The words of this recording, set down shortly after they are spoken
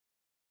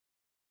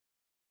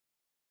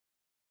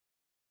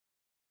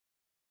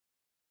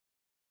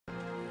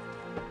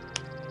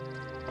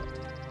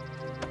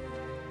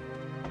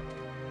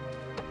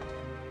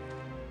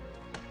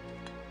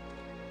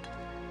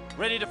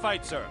Ready to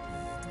fight, sir.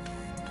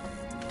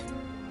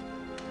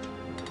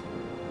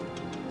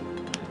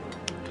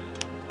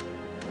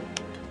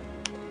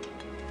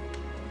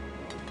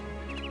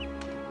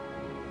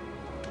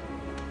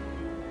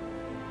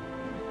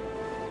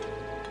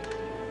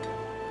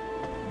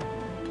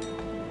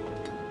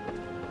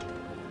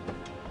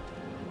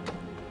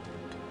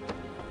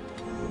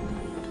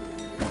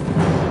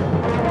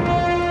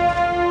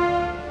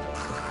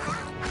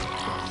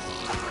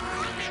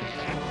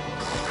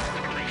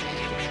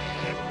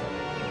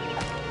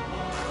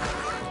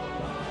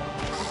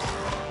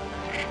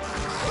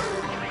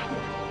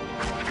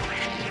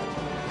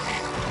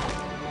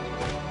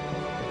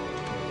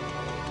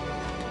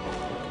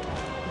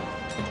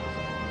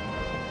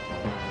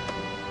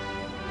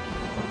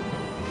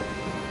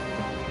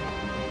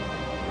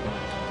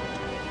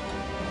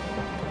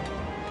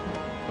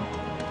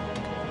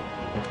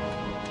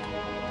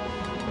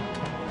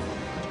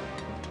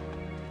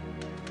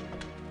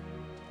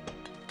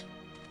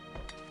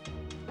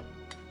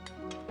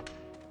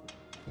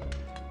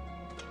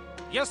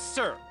 Yes,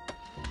 sir.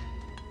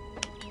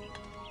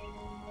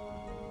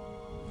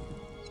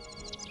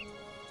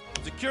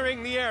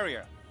 Securing the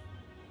area.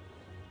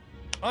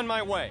 On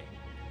my way.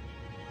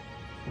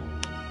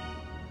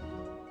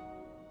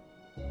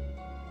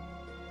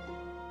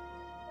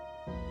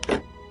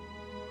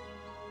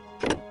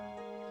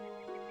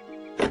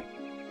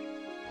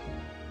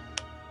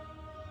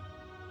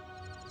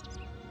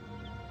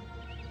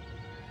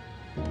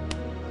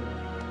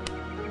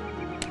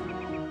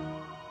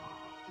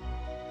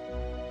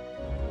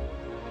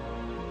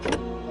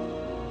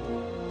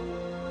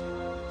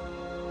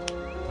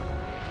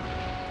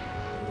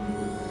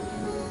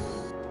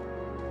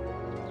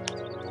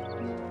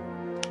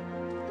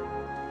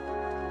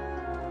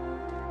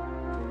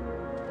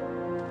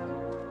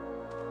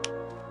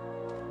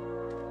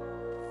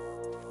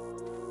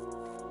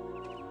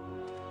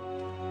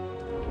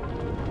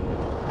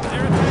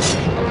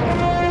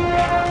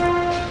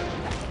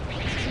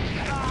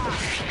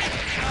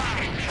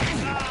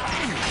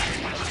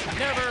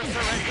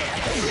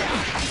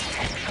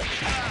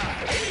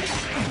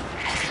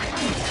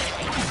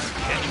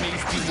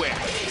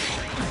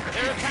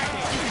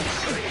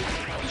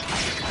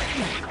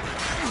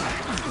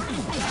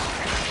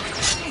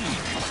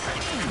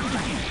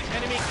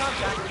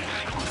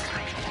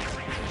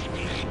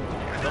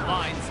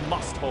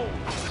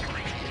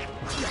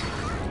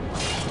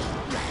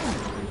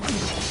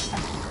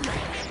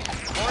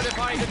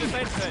 Fortifying the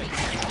defenses.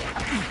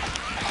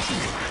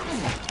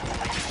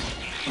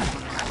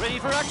 Ready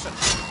for action.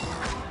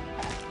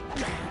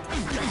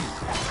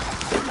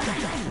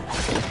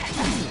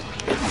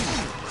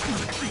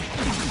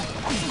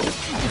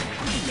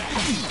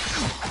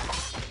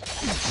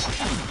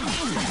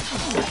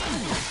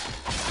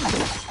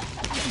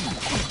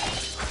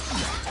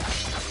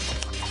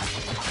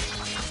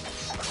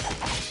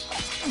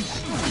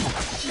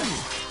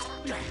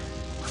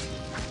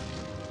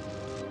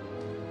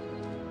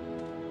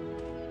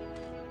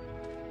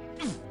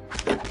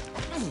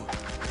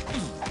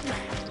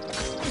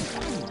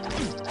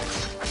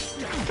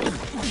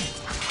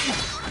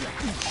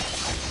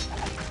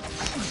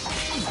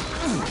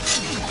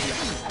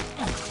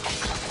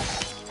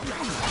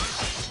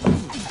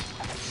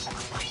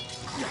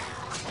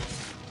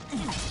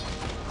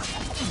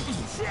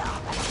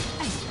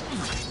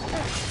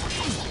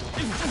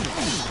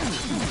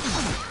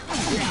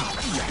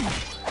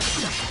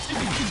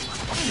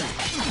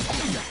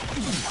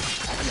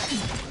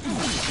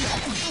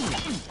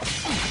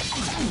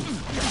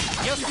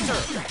 Yes, sir.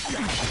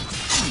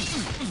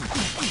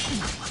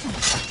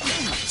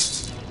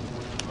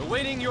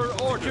 Awaiting your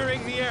order.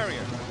 Securing the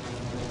area.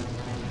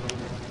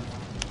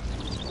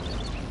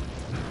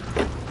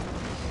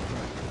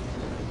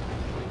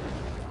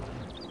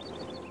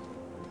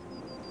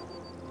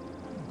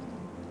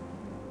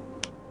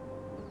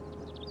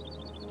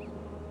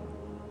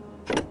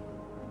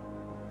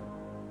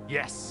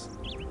 Yes.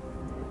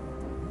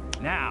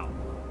 Now.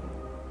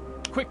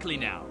 Quickly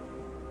now.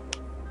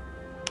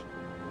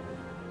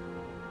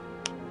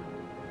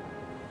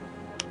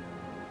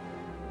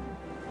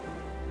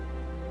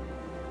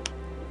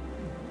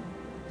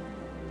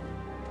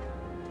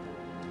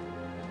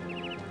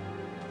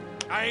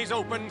 Eyes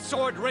open,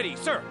 sword ready,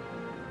 sir.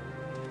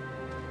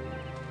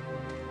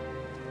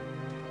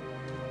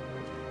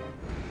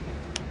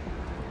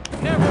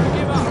 Never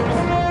give up.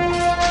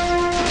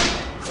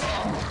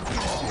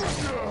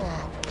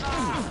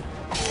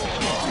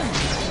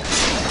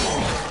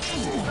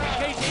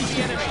 Engaging the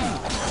enemy.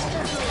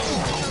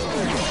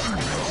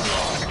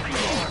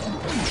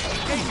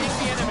 Engaging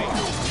the enemy.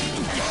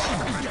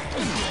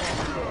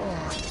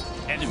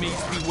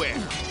 Enemies beware.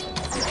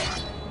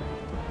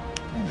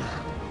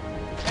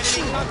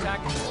 Enemy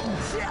contact.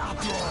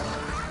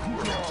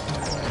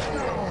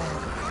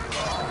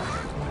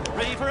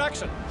 Ready for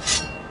action.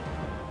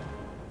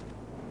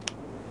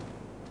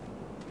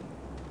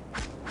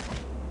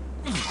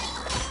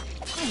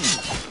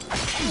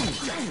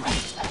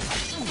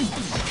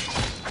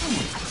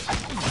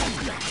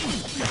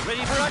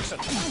 Ready for action.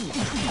 Listen.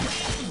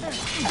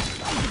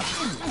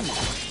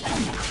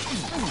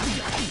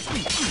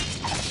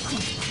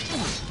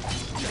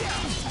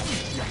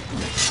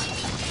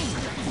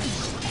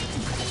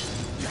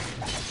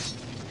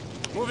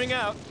 Moving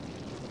out.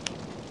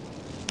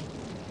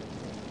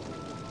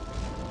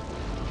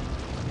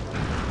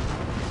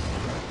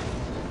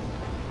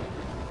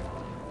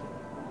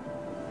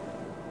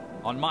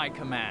 On my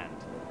command.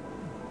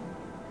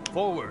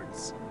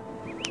 Forwards.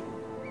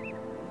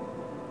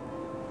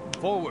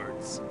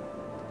 Forwards.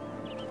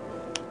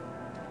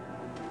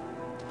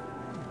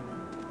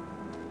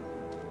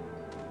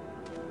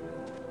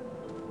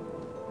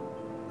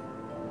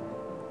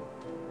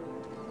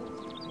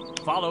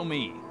 Follow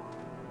me.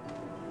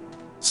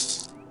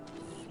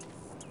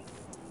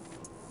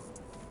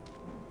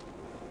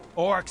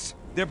 Orcs!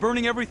 They're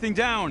burning everything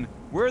down!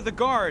 Where are the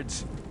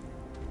guards?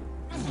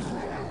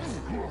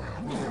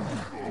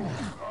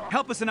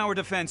 Help us in our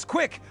defense,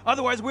 quick!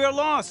 Otherwise we are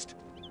lost!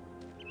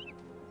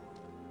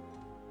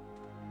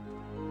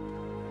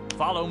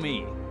 Follow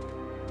me.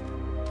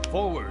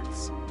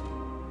 Forwards.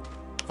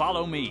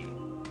 Follow me.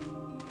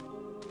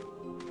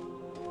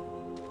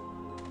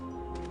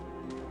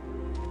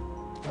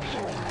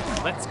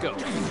 Let's go.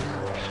 To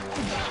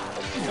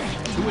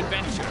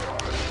adventure.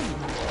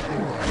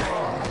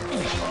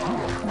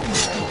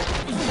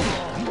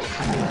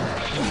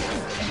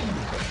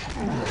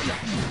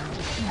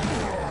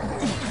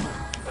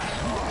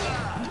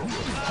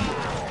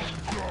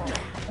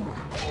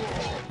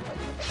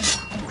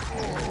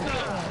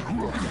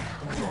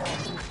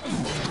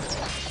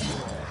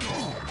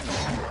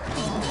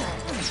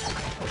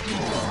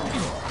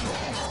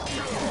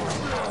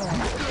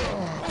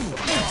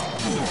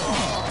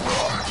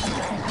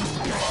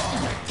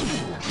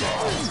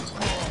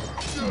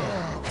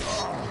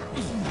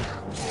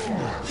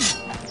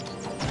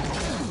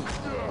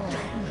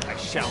 I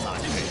shall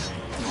not fail.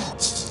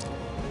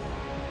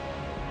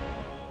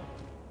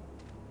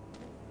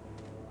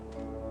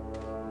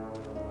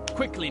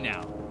 Quickly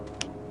now.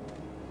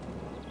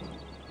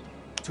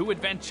 To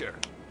adventure.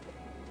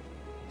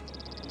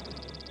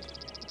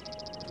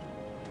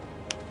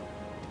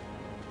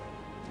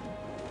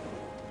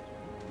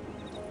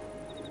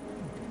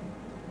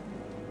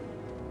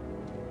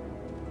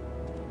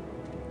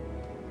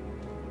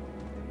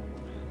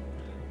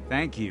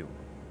 Thank you.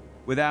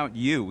 Without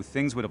you,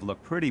 things would have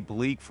looked pretty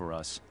bleak for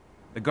us.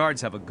 The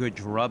guards have a good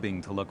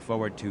drubbing to look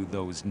forward to,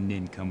 those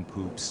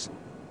nincompoops.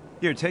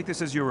 Here, take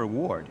this as your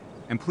reward.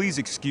 And please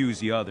excuse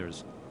the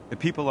others. The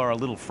people are a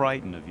little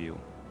frightened of you.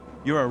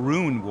 You're a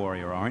rune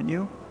warrior, aren't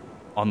you?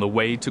 On the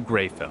way to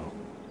Greyfell.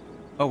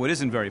 Oh, it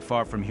isn't very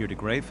far from here to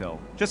Greyfell.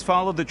 Just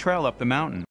follow the trail up the mountain.